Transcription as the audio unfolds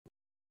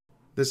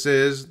This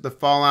is the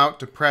fallout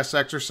to press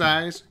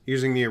exercise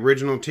using the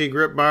original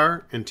TGrip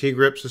bar and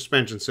TGrip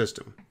suspension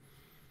system.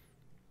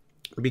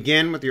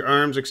 Begin with your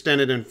arms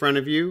extended in front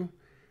of you,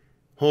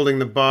 holding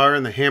the bar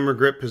in the hammer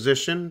grip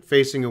position,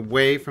 facing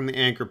away from the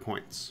anchor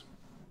points.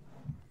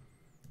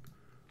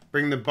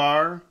 Bring the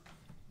bar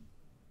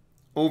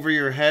over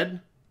your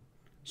head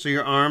so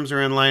your arms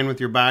are in line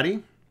with your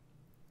body.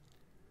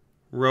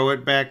 Row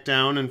it back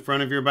down in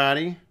front of your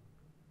body.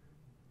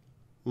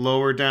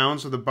 Lower down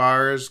so the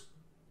bar is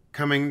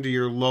coming to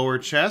your lower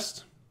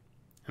chest,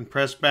 and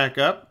press back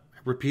up.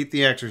 Repeat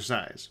the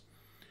exercise.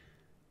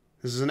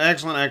 This is an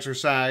excellent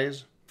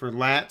exercise for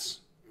lats,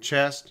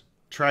 chest,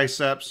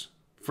 triceps,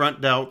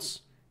 front delts,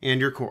 and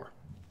your core.